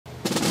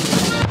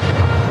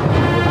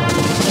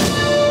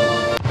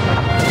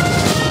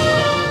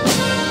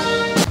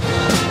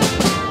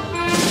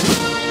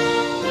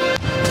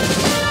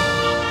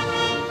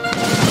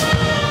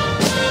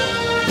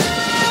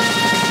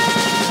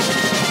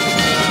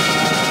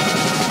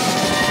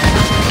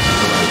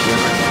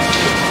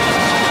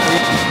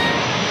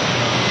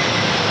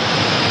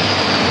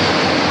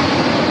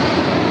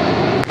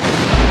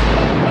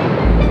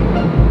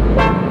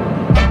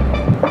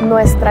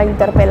Nuestra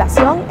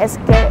interpelación es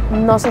que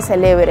no se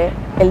celebre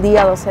el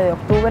día 12 de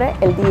octubre,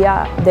 el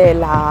día de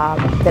la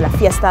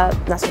fiesta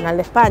nacional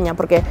de España,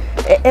 porque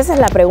esa es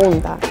la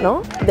pregunta,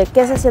 ¿no? ¿De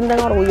qué se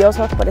sienten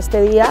orgullosos por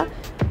este día?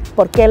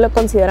 ¿Por qué lo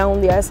consideran un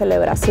día de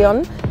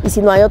celebración? Y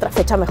si no hay otra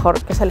fecha mejor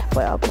que se les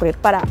pueda ocurrir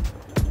para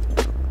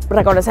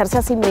reconocerse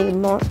a sí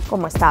mismos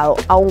como Estado,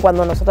 aun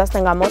cuando nosotras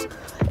tengamos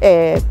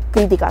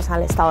críticas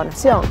al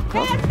Estado-Nación,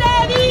 ¿no? Este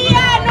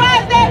día no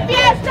es de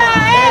fiesta,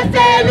 es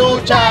de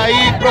lucha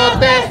y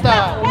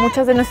protesta.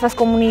 Muchas de nuestras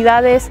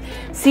comunidades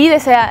sí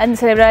desean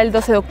celebrar el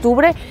 12 de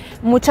octubre,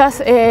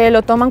 muchas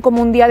lo toman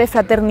como un día de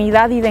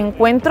fraternidad y de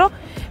encuentro.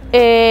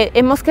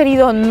 Hemos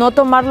querido no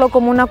tomarlo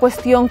como una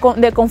cuestión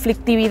de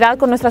conflictividad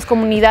con nuestras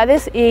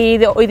comunidades y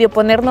de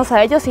oponernos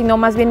a ellos, sino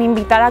más bien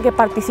invitar a que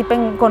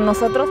participen con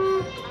nosotros.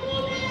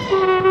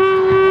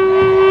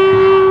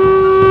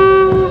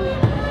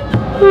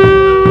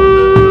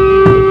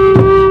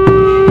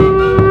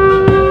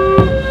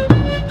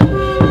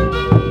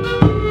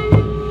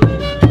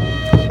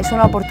 Es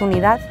una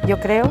oportunidad, yo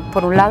creo,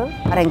 por un lado,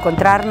 para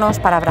encontrarnos,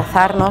 para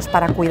abrazarnos,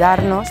 para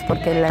cuidarnos,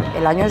 porque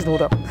el año es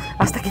duro.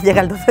 Hasta que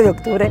llega el 12 de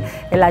octubre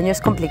el año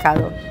es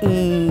complicado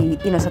y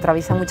nos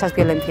atraviesan muchas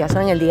violencias,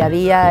 ¿no? En el día a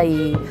día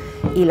y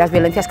las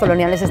violencias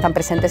coloniales están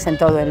presentes en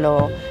todo,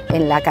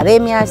 en la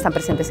academia, están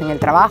presentes en el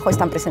trabajo,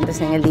 están presentes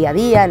en el día a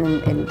día,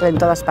 en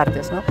todas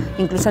partes, ¿no?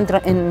 Incluso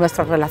en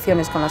nuestras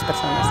relaciones con las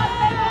personas.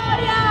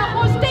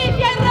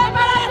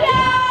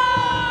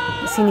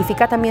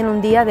 Significa también un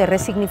día de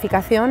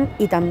resignificación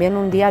y también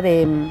un día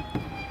de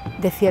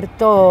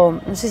cierto,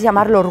 no sé si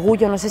llamarlo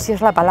orgullo, no sé si es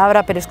la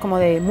palabra, pero es como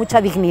de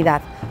mucha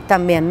dignidad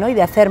también, ¿no? Y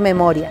de hacer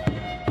memoria.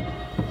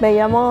 Me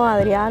llamo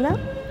Adriana,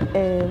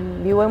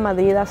 vivo en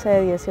Madrid hace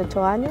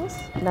 18 años,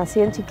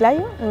 nací en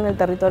Chiclayo, en el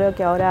territorio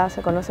que ahora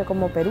se conoce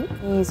como Perú,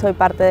 y soy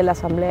parte de la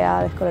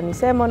asamblea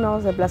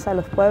Descolonicémonos, de Plaza de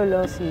los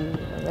Pueblos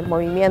y del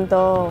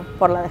movimiento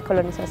por la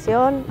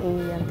descolonización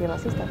y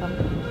antirracista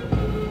también.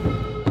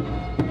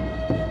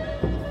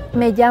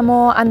 Me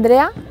llamo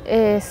Andrea,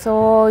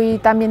 soy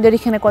también de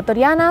origen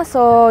ecuatoriana,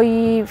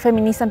 soy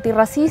feminista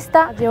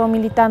antirracista, llevo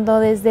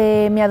militando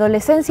desde mi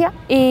adolescencia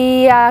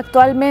y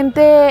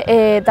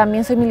actualmente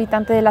también soy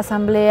militante de la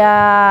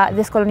asamblea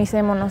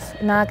Descolonicémonos,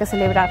 nada que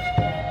celebrar.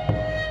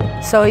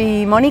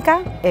 Soy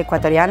Mónica,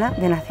 ecuatoriana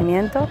de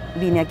nacimiento,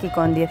 vine aquí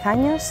con 10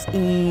 años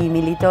y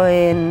milito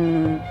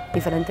en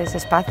diferentes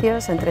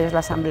espacios, entre ellos la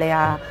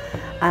asamblea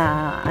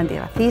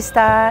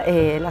antirracista,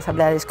 la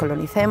asamblea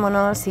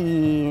Descolonicémonos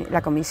y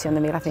la Comisión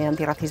de Migración y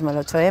Antirracismo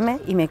del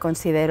 8M, y me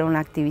considero una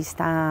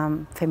activista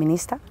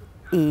feminista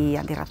y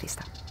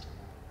antirracista.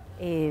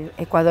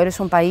 Ecuador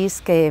es un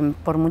país que,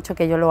 por mucho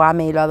que yo lo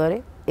ame y lo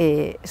adore,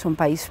 es un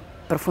país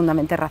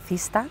profundamente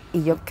racista,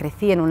 y yo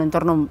crecí en un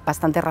entorno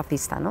bastante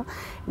racista, ¿no?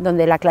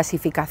 Donde la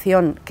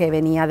clasificación que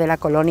venía de la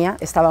colonia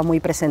estaba muy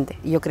presente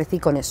y yo crecí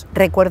con eso.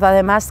 Recuerdo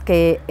además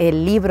que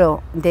el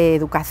libro de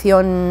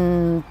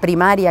educación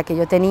primaria que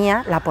yo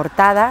tenía, la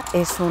portada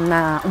es un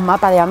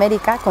mapa de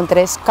América con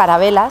 3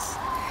 carabelas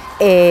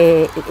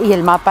y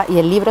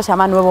el libro se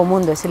llama Nuevo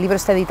Mundo. Ese libro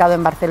está editado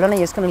en Barcelona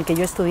y es con el que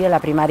yo estudié la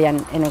primaria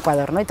en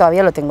Ecuador, ¿no? Y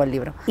todavía lo tengo el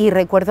libro. Y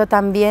recuerdo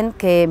también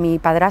que mi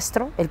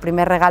padrastro, el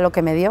primer regalo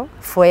que me dio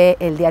fue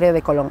el diario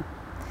de Colón,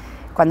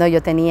 cuando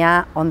yo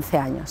tenía 11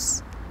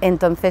 años.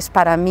 Entonces,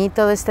 para mí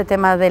todo este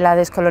tema de la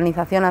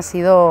descolonización ha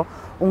sido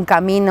un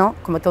camino,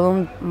 como todo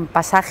un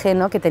pasaje,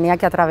 ¿no? Que tenía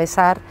que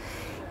atravesar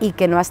y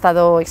que no ha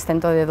estado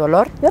exento de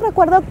dolor. Yo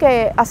recuerdo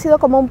que ha sido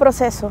como un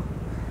proceso.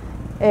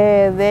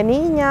 De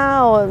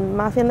niña o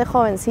más bien de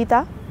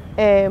jovencita,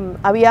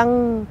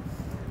 habían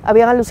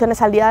alusiones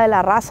al Día de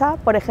la Raza,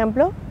 por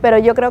ejemplo, pero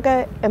yo creo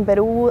que en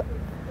Perú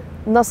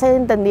no se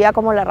entendía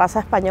como la raza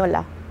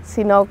española,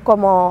 sino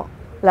como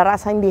la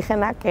raza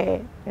indígena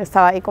que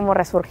estaba ahí como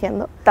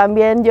resurgiendo.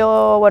 También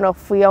yo, bueno,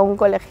 fui a un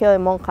colegio de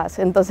monjas,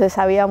 entonces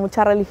había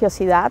mucha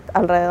religiosidad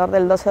alrededor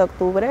del 12 de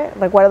octubre.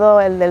 Recuerdo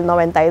el del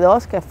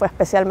 92, que fue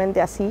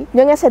especialmente así.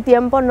 Yo en ese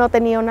tiempo no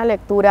tenía una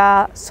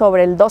lectura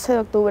sobre el 12 de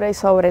octubre y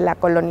sobre la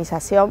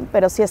colonización,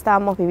 pero sí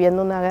estábamos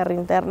viviendo una guerra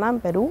interna en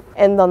Perú,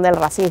 en donde el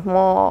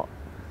racismo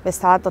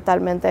estaba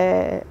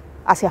totalmente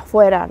hacia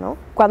afuera, ¿no?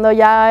 Cuando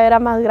ya era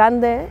más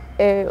grande,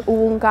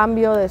 hubo un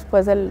cambio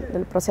después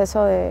del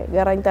proceso de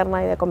guerra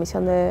interna y de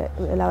Comisión de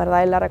la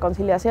Verdad y la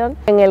Reconciliación,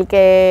 en el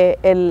que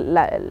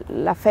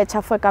la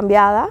fecha fue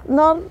cambiada,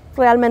 no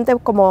realmente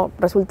como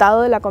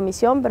resultado de la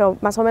comisión, pero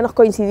más o menos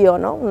coincidió,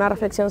 ¿no? Una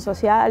reflexión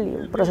social y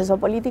un proceso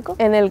político,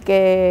 en el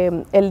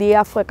que el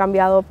día fue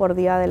cambiado por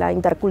Día de la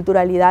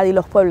Interculturalidad y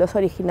los Pueblos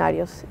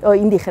Originarios o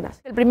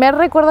Indígenas. El primer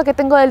recuerdo que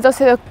tengo del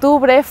 12 de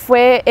octubre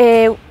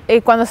fue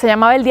cuando se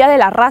llamaba el Día de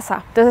la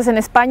Raza. Entonces en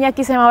España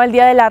aquí se llamaba el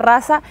Día de la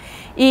Raza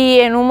y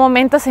en un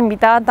momento se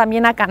invitaban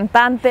también a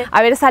cantantes.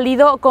 Haber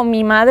salido con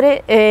mi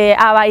madre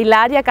a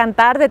bailar y a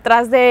cantar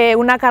detrás de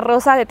una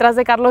carroza, detrás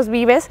de Carlos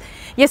Vives,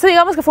 y eso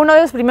digamos que fue uno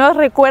de los primeros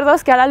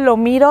recuerdos que ahora lo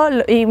miro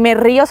y me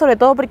río, sobre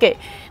todo porque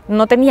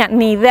no tenía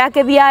ni idea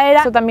qué día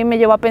era. Eso también me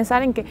llevó a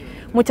pensar en que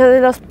muchos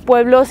de los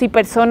pueblos y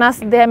personas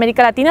de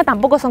América Latina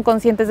tampoco son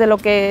conscientes de lo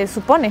que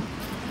supone.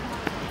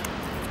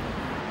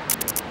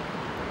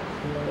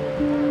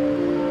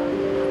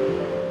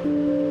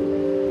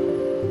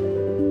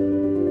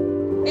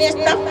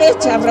 Estas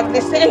fechas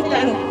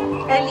representan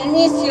el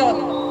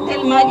inicio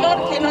del mayor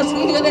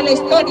genocidio de la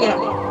historia,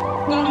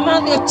 con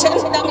más de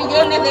 80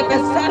 millones de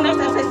personas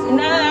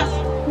asesinadas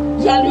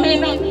y al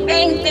menos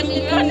 20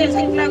 millones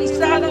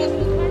esclavizados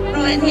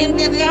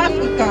provenientes de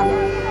África.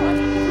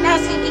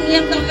 Casi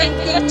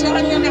 528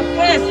 años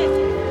después,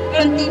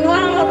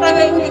 continuamos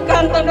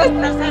reivindicando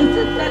nuestras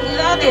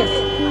ancestralidades,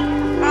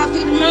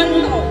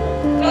 afirmando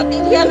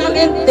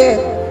cotidianamente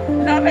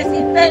la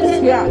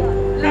resistencia,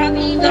 la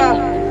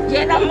vida y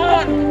el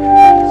amor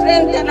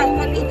frente a la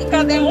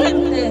política de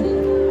muerte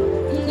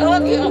y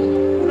odio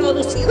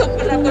producido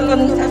por la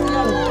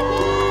colonización.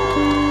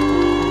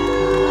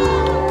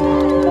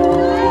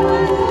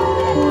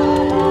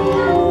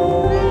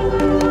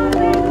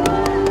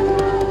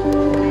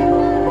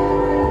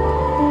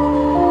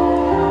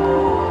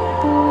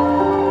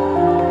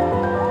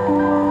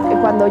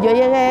 Cuando yo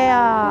llegué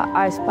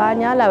a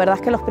España, la verdad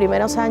es que los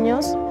primeros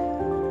años,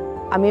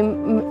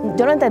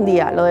 yo no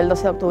entendía lo del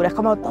 12 de octubre, es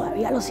como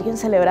todavía lo siguen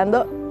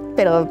celebrando,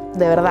 pero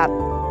de verdad.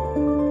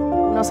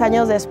 Unos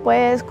años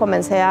después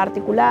comencé a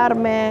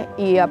articularme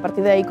y a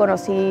partir de ahí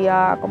conocí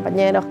a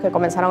compañeros que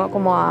comenzaron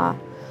como a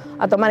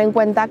tomar en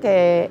cuenta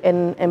que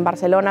en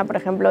Barcelona, por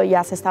ejemplo,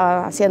 ya se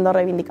estaban haciendo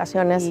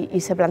reivindicaciones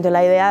y se planteó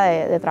la idea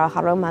de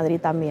trabajarlo en Madrid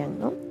también,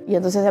 ¿no? Y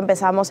entonces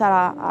empezamos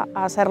a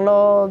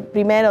hacerlo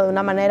primero de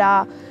una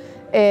manera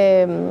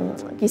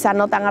quizá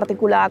no tan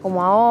articulada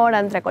como ahora,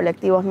 entre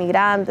colectivos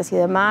migrantes y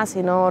demás,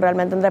 sino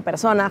realmente entre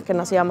personas que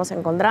nos íbamos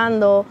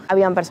encontrando.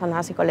 Habían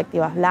personas y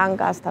colectivas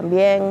blancas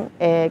también,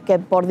 que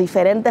por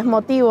diferentes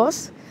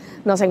motivos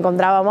nos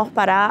encontrábamos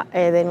para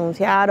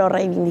denunciar o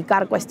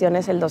reivindicar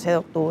cuestiones el 12 de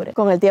octubre.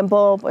 Con el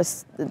tiempo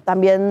pues,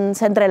 también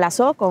se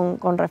entrelazó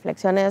con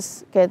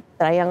reflexiones que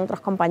traían otros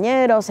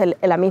compañeros,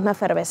 la misma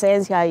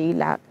efervescencia y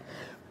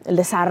el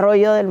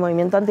desarrollo del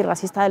movimiento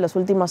antirracista de los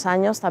últimos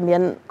años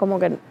también como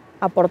que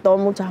aportó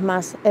muchos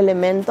más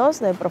elementos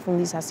de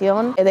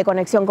profundización, de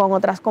conexión con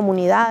otras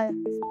comunidades.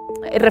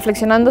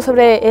 Reflexionando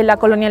sobre la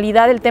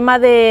colonialidad, el tema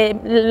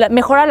de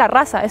mejora la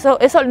raza, eso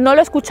no lo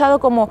he escuchado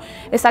como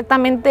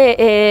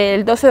exactamente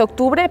el 12 de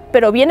octubre,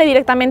 pero viene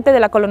directamente de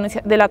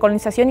la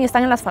colonización y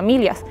están en las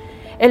familias.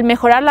 El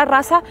mejorar la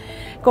raza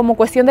como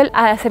cuestión del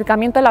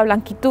acercamiento a la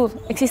blanquitud.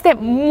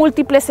 Existen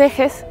múltiples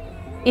ejes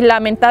y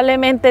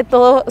lamentablemente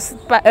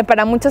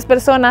para muchas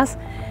personas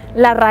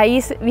la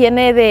raíz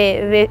viene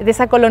de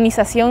esa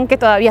colonización que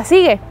todavía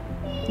sigue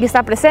y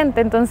está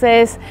presente,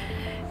 entonces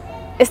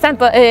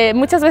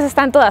muchas veces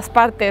está en todas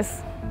partes.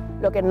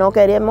 Lo que no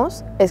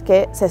queremos es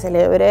que se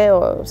celebre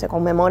o se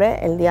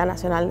conmemore el Día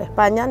Nacional de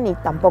España, ni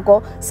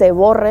tampoco se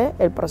borre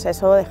el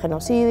proceso de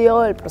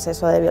genocidio, el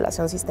proceso de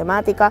violación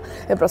sistemática,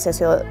 el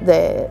proceso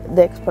de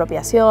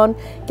expropiación,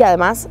 que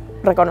además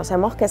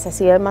reconocemos que se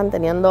sigue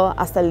manteniendo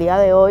hasta el día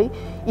de hoy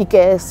y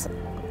que es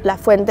la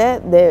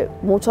fuente de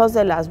muchas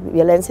de las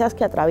violencias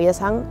que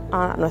atraviesan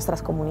a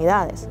nuestras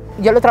comunidades.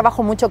 Yo lo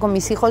trabajo mucho con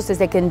mis hijos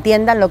desde que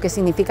entiendan lo que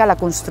significa la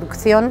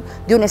construcción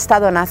de un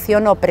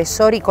Estado-nación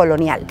opresor y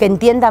colonial, que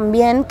entiendan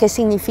bien qué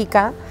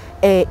significa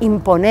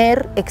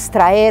imponer,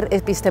 extraer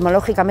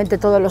epistemológicamente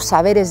todos los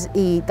saberes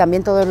y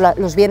también todos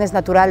los bienes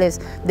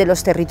naturales de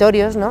los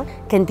territorios, ¿no?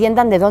 Que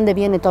entiendan de dónde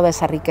viene toda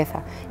esa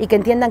riqueza y que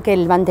entiendan que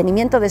el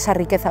mantenimiento de esa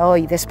riqueza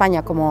hoy de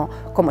España como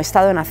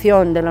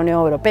Estado-nación de la Unión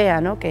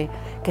Europea, ¿no? que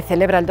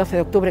celebra el 12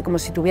 de octubre como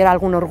si tuviera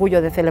algún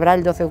orgullo de celebrar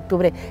el 12 de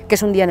octubre, que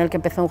es un día en el que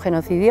empezó un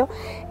genocidio,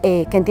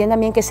 que entiendan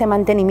bien que ese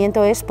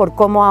mantenimiento es por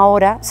cómo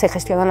ahora se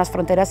gestionan las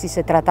fronteras y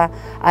se trata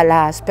a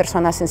las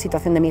personas en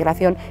situación de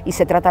migración y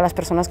se trata a las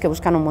personas que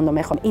buscan un mundo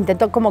mejor.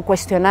 Intento como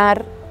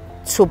cuestionar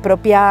su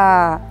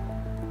propia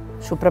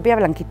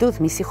blanquitud.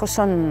 Mis hijos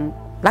son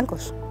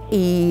blancos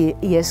y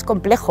es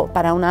complejo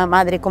para una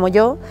madre como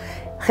yo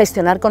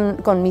gestionar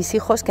con mis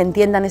hijos que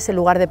entiendan ese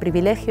lugar de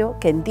privilegio,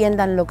 que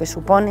entiendan lo que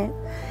supone,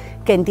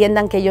 que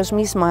entiendan que ellos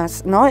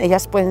mismas, ¿no?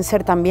 Ellas pueden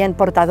ser también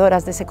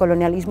portadoras de ese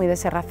colonialismo y de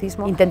ese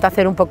racismo. Intento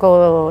hacer un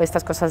poco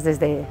estas cosas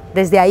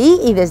desde ahí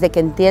y desde que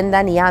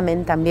entiendan y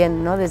amen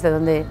también, ¿no? De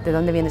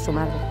dónde viene su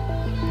madre.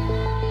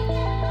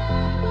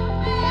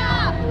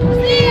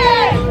 ¡Sí!